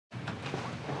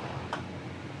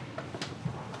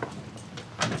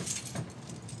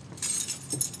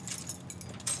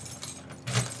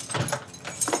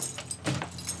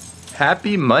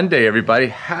Happy Monday, everybody.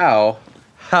 How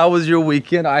was your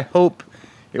weekend? I hope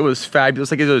it was fabulous.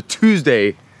 Like it was a Tuesday.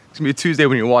 It's gonna be a Tuesday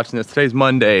when you're watching this. Today's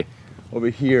Monday over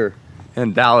here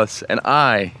in Dallas, and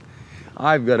I've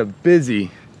got a busy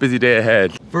day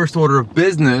ahead. First order of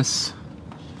business,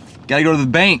 gotta go to the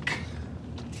bank.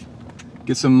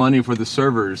 Get some money for the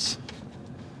servers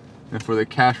and for the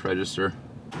cash register.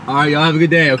 All right, y'all have a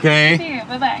good day, okay? See you,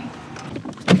 bye-bye.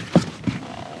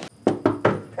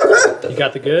 You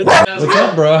got the goods? What's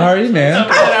up, bro? How are you, man?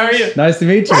 What's up, man? How are you? Nice to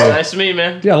meet you. Nice to meet you,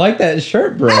 man. Dude, I like that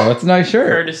shirt, bro. It's a nice shirt.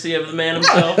 Courtesy of the man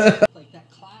himself.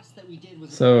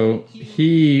 So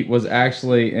he was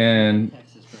actually in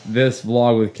this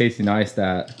vlog with Casey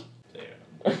Neistat.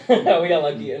 We got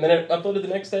lucky. And then I uploaded the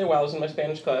next day while I was in my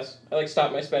Spanish class. I like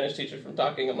stopped my Spanish teacher from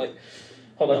talking. I'm like,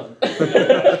 hold on.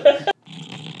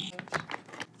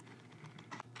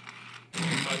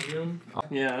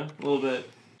 Yeah, a little bit.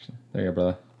 There you go,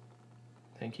 brother.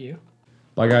 Thank you.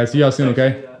 Bye, guys. See y'all soon,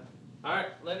 okay? All right,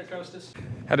 later, Kostas.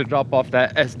 Had to drop off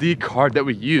that SD card that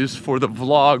we used for the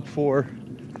vlog for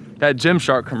that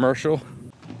Gymshark commercial.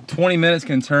 20 minutes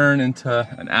can turn into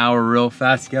an hour real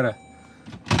fast. You gotta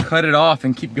cut it off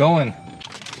and keep going.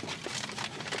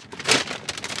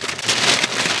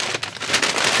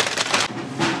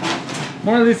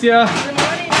 Morning, Alicia. Good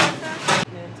morning,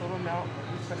 Kostas. Total melt.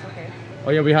 That's okay.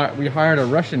 Oh yeah, we hired a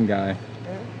Russian guy.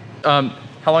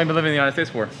 How long have you been living in the United States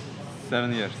for?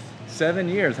 7 years. 7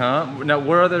 years, huh? Now,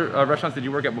 where other restaurants did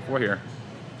you work at before here?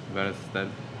 Where is that?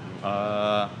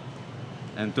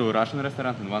 And 2 Russian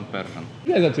restaurants and 1 Persian. What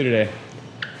you guys up to today?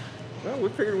 Well, we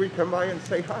figured we'd come by and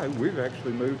say hi. We've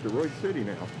actually moved to Roy City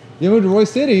now. You moved to Roy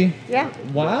City? Yeah.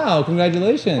 Wow,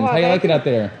 congratulations. Well, How you like thank it out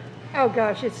there? Oh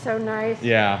gosh, it's so nice.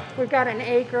 Yeah. We've got an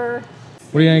acre.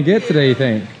 What are you gonna get today, you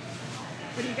think?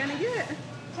 What are you gonna get?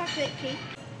 Chocolate cake.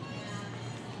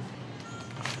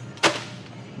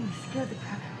 Scared the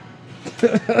crap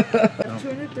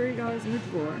 $230 in the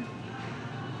drawer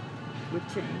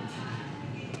with change.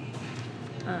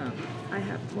 I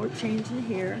have more change in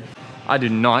here. I do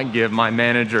not give my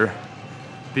manager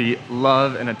the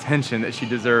love and attention that she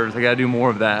deserves. I gotta do more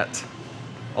of that.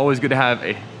 Always good to have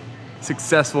a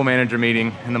successful manager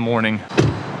meeting in the morning.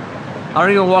 I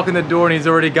don't even walk in the door and he's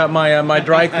already got my my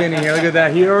dry cleaning here. Look at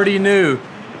that. He already knew.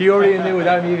 He already knew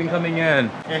without me even coming in.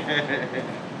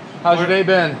 How's your day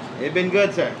been? It's been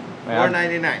good, sir. Man,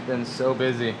 $4.99. Been so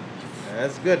busy.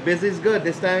 That's good. Busy's good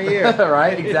this time of year.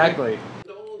 Right? Exactly.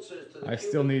 I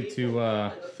still need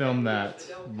to film that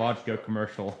vodka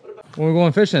commercial. When we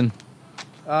going fishing?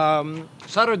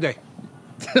 Saturday.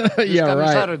 Yeah,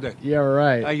 right. Saturday. Yeah,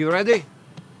 right. Are you ready?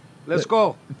 Let's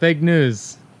go. Fake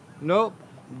news. No,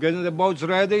 getting the boats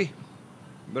ready.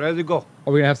 Ready to go.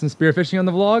 Are we gonna have some spearfishing on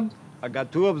the vlog? I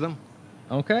got 2 of them.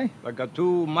 Okay. I got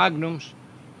 2 magnums.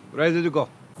 Ready to go.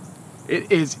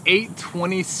 It is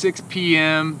 8:26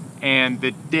 p.m. and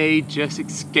the day just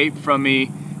escaped from me.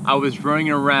 I was running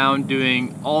around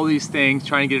doing all these things,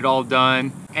 trying to get it all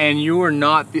done. And you are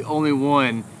not the only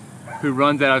one who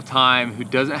runs out of time, who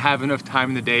doesn't have enough time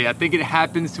in the day. I think it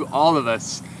happens to all of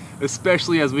us,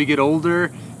 especially as we get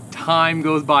older. Time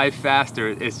goes by faster.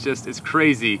 It's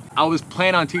crazy. I was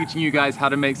planning on teaching you guys how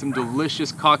to make some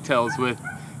delicious cocktails with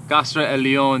Gastra El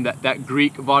Leon, that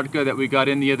Greek vodka that we got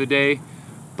in the other day.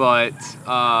 But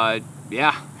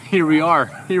yeah, here we are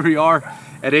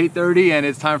at 8:30 and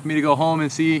it's time for me to go home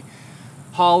and see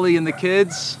Holly and the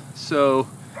kids. So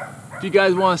if you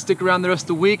guys want to stick around the rest of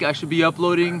the week, I should be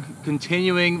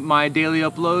continuing my daily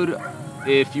upload.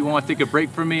 If you want to take a break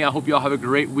from me, I hope you all have a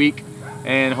great week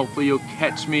and hopefully you'll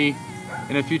catch me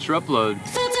in a future upload.